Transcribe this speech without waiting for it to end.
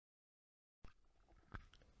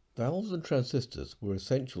Valves and transistors were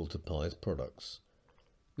essential to Pye's products.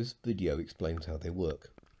 This video explains how they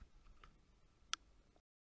work.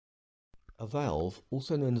 A valve,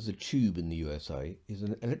 also known as a tube in the USA, is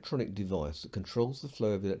an electronic device that controls the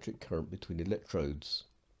flow of electric current between electrodes.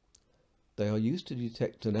 They are used to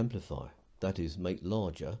detect and amplify, that is, make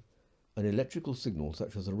larger, an electrical signal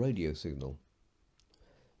such as a radio signal.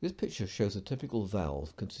 This picture shows a typical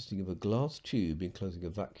valve consisting of a glass tube enclosing a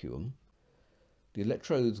vacuum, the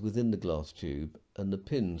electrodes within the glass tube, and the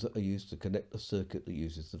pins that are used to connect the circuit that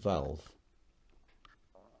uses the valve.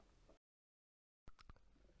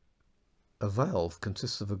 A valve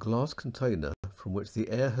consists of a glass container from which the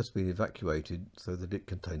air has been evacuated so that it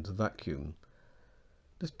contains a vacuum.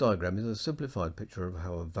 This diagram is a simplified picture of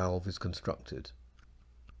how a valve is constructed.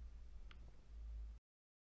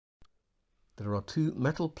 There are two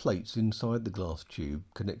metal plates inside the glass tube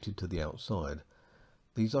connected to the outside.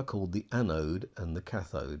 These are called the anode and the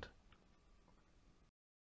cathode.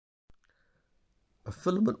 A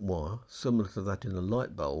filament wire, similar to that in a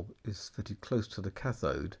light bulb, is fitted close to the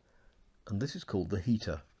cathode, and this is called the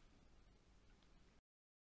heater.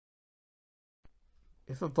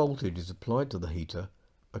 If a voltage is applied to the heater,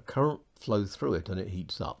 a current flows through it and it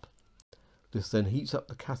heats up. This then heats up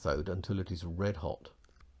the cathode until it is red hot.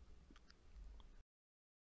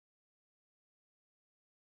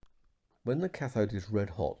 When the cathode is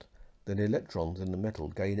red hot, then electrons in the metal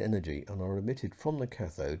gain energy and are emitted from the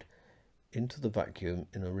cathode into the vacuum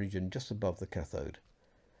in a region just above the cathode.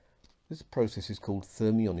 This process is called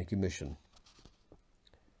thermionic emission.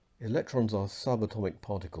 Electrons are subatomic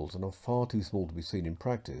particles and are far too small to be seen in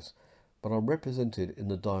practice, but are represented in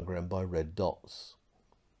the diagram by red dots.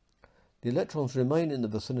 The electrons remain in the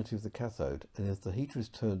vicinity of the cathode, and if the heater is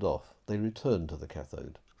turned off, they return to the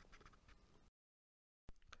cathode.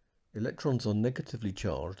 Electrons are negatively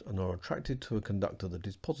charged and are attracted to a conductor that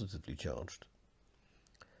is positively charged.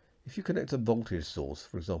 If you connect a voltage source,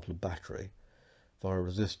 for example a battery, via a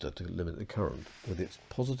resistor to limit the current, with its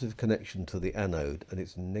positive connection to the anode and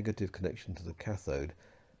its negative connection to the cathode,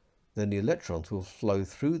 then the electrons will flow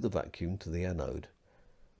through the vacuum to the anode.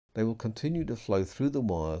 They will continue to flow through the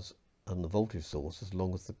wires and the voltage source as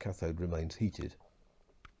long as the cathode remains heated.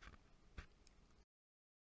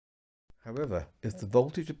 However, if the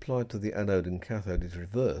voltage applied to the anode and cathode is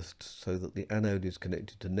reversed so that the anode is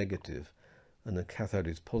connected to negative and the cathode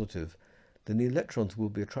is positive, then the electrons will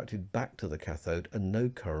be attracted back to the cathode and no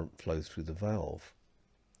current flows through the valve.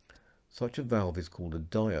 Such a valve is called a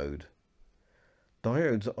diode.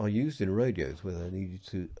 Diodes are used in radios where they are needed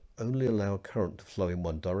to only allow current to flow in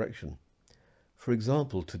one direction. For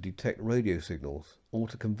example, to detect radio signals or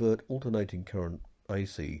to convert alternating current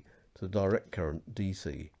AC to direct current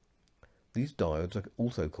DC. These diodes are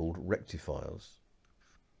also called rectifiers.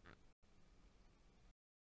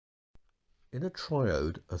 In a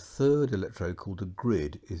triode, a third electrode called a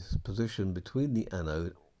grid is positioned between the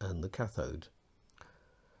anode and the cathode.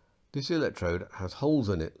 This electrode has holes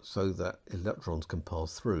in it so that electrons can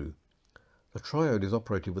pass through. The triode is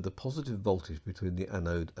operated with a positive voltage between the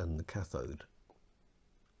anode and the cathode.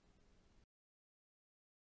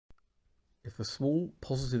 If a small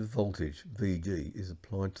positive voltage, Vg, is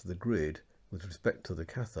applied to the grid with respect to the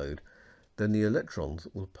cathode, then the electrons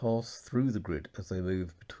will pass through the grid as they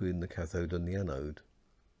move between the cathode and the anode.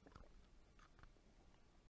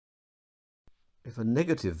 If a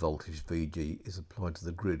negative voltage Vg is applied to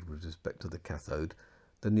the grid with respect to the cathode,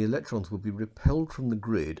 then the electrons will be repelled from the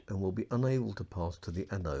grid and will be unable to pass to the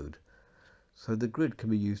anode. So the grid can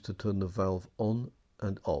be used to turn the valve on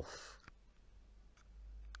and off.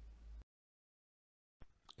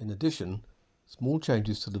 In addition, small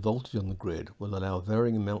changes to the voltage on the grid will allow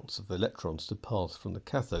varying amounts of electrons to pass from the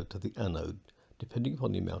cathode to the anode, depending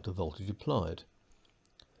upon the amount of voltage applied.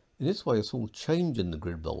 In this way, a small change in the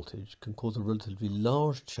grid voltage can cause a relatively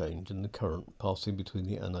large change in the current passing between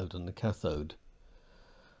the anode and the cathode.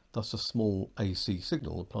 Thus, a small AC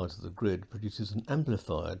signal applied to the grid produces an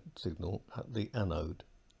amplified signal at the anode.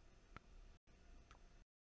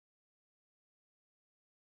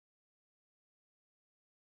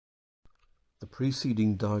 The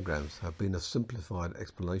preceding diagrams have been a simplified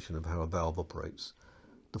explanation of how a valve operates.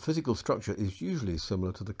 The physical structure is usually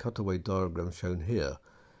similar to the cutaway diagram shown here,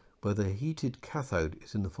 where the heated cathode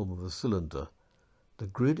is in the form of a cylinder. The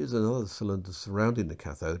grid is another cylinder surrounding the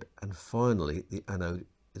cathode, and finally the anode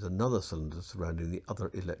is another cylinder surrounding the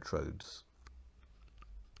other electrodes.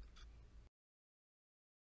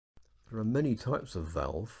 There are many types of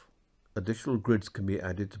valve. Additional grids can be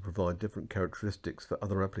added to provide different characteristics for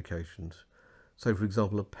other applications. So, for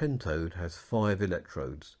example, a pentode has 5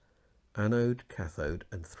 electrodes, anode, cathode,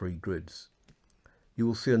 and 3 grids. You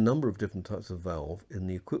will see a number of different types of valve in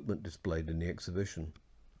the equipment displayed in the exhibition.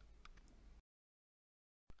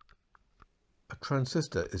 A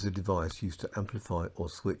transistor is a device used to amplify or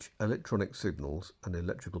switch electronic signals and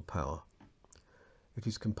electrical power. It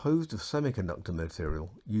is composed of semiconductor material,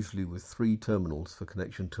 usually with 3 terminals for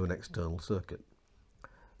connection to an external circuit.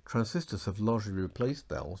 Transistors have largely replaced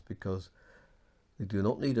valves because they do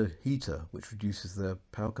not need a heater, which reduces their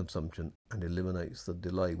power consumption and eliminates the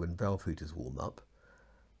delay when valve heaters warm up.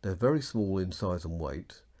 They're very small in size and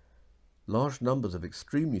weight. Large numbers of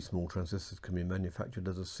extremely small transistors can be manufactured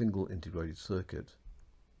as a single integrated circuit.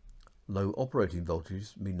 Low operating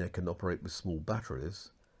voltages mean they can operate with small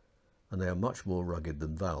batteries, and they are much more rugged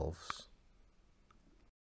than valves.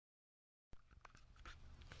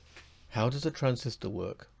 How does a transistor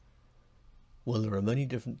work? Well, there are many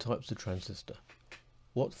different types of transistor.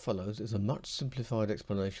 What follows is a much simplified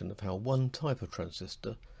explanation of how one type of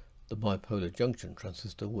transistor, the bipolar junction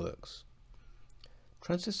transistor, works.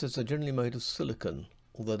 Transistors are generally made of silicon,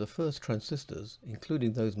 although the first transistors,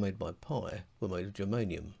 including those made by Pye, were made of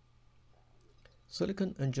germanium.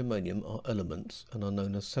 Silicon and germanium are elements and are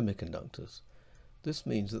known as semiconductors. This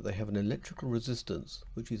means that they have an electrical resistance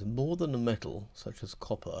which is more than a metal, such as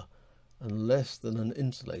copper, and less than an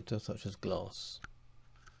insulator, such as glass.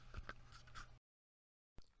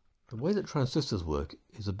 The way that transistors work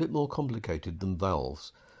is a bit more complicated than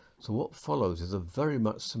valves, so what follows is a very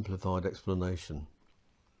much simplified explanation.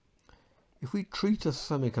 If we treat a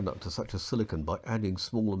semiconductor such as silicon by adding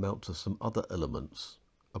small amounts of some other elements,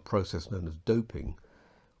 a process known as doping,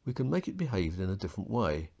 we can make it behave in a different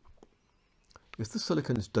way. If the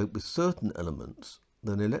silicon is doped with certain elements,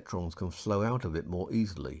 then electrons can flow out of it more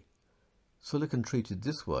easily. Silicon treated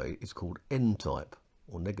this way is called N-type,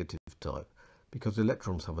 or negative type, because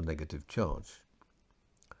electrons have a negative charge.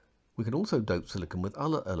 We can also dope silicon with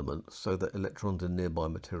other elements so that electrons in nearby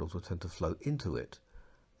materials will tend to flow into it.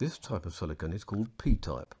 This type of silicon is called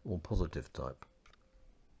P-type, or positive type.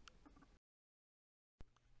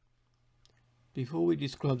 Before we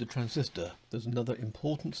describe the transistor, there's another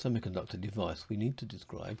important semiconductor device we need to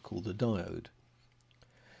describe called the diode.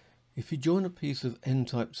 If you join a piece of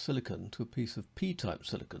N-type silicon to a piece of P-type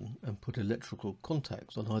silicon and put electrical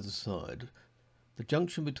contacts on either side, the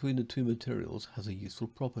junction between the two materials has a useful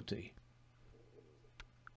property.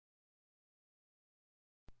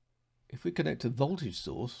 If we connect a voltage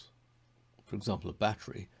source, for example a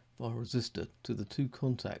battery, via a resistor to the two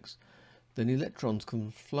contacts, then electrons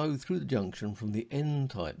can flow through the junction from the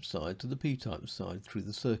N-type side to the P-type side through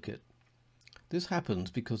the circuit. This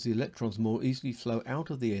happens because the electrons more easily flow out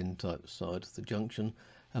of the N-type side of the junction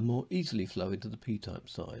and more easily flow into the P-type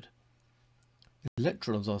side.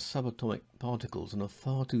 Electrons are subatomic particles and are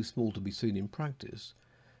far too small to be seen in practice,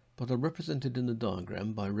 but are represented in the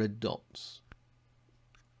diagram by red dots.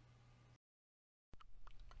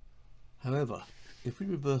 However, if we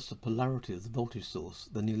reverse the polarity of the voltage source,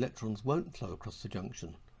 then the electrons won't flow across the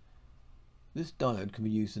junction. This diode can be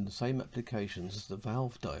used in the same applications as the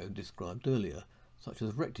valve diode described earlier, such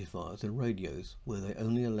as rectifiers in radios, where they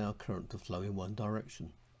only allow current to flow in one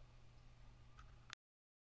direction.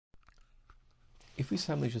 If we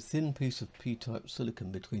sandwich a thin piece of P-type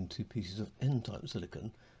silicon between two pieces of N-type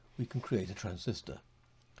silicon, we can create a transistor.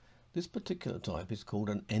 This particular type is called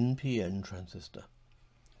an NPN transistor.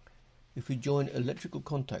 If we join electrical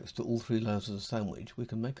contacts to all 3 layers of the sandwich, we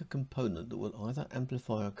can make a component that will either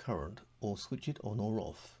amplify a current or switch it on or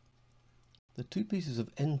off. The 2 pieces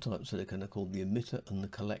of N-type silicon are called the emitter and the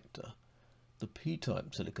collector. The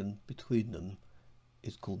P-type silicon between them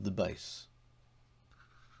is called the base.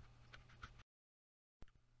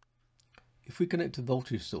 If we connect a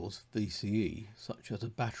voltage source, VCE, such as a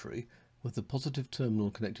battery, with the positive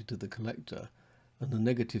terminal connected to the collector and the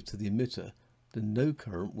negative to the emitter, then no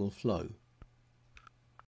current will flow.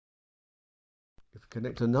 If we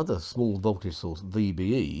connect another small voltage source,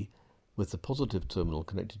 VBE, with the positive terminal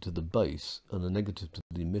connected to the base and the negative to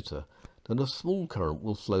the emitter, then a small current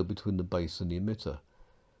will flow between the base and the emitter.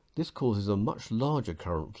 This causes a much larger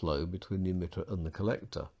current flow between the emitter and the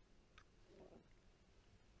collector.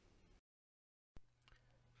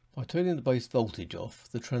 By turning the base voltage off,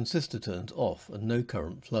 the transistor turns off and no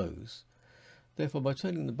current flows. Therefore, by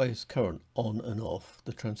turning the base current on and off,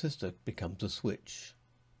 the transistor becomes a switch.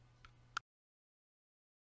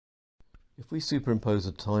 If we superimpose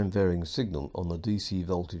a time-varying signal on the DC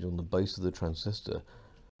voltage on the base of the transistor,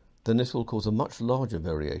 then this will cause a much larger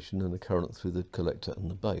variation in the current through the collector and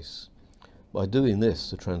the base. By doing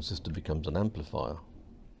this, the transistor becomes an amplifier.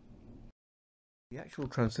 The actual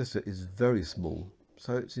transistor is very small,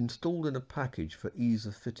 so it's installed in a package for ease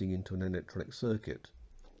of fitting into an electronic circuit.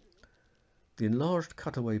 The enlarged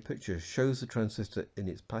cutaway picture shows the transistor in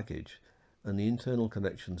its package and the internal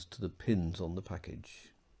connections to the pins on the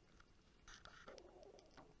package.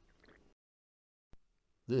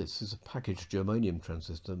 This is a packaged germanium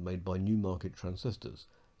transistor made by Newmarket Transistors,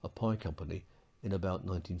 a Pye company, in about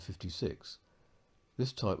 1956.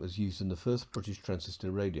 This type was used in the first British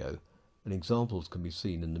transistor radio, and examples can be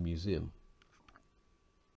seen in the museum.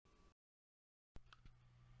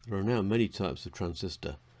 There are now many types of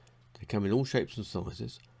transistor. They come in all shapes and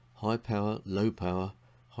sizes: high power, low power,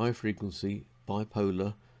 high frequency,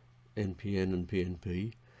 bipolar, NPN and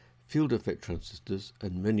PNP, field effect transistors,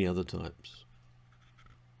 and many other types.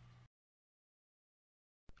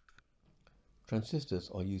 Transistors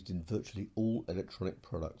are used in virtually all electronic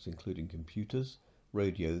products, including computers,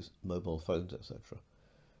 radios, mobile phones, etc.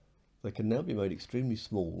 They can now be made extremely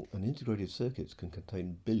small, and integrated circuits can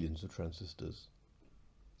contain billions of transistors.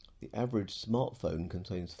 The average smartphone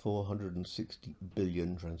contains 460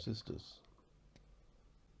 billion transistors.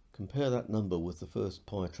 Compare that number with the first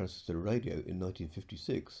Pye transistor radio in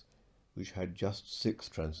 1956, which had just 6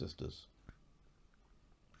 transistors.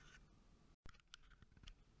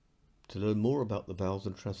 To learn more about the valves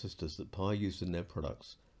and transistors that Pye used in their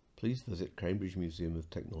products, please visit Cambridge Museum of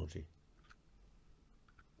Technology.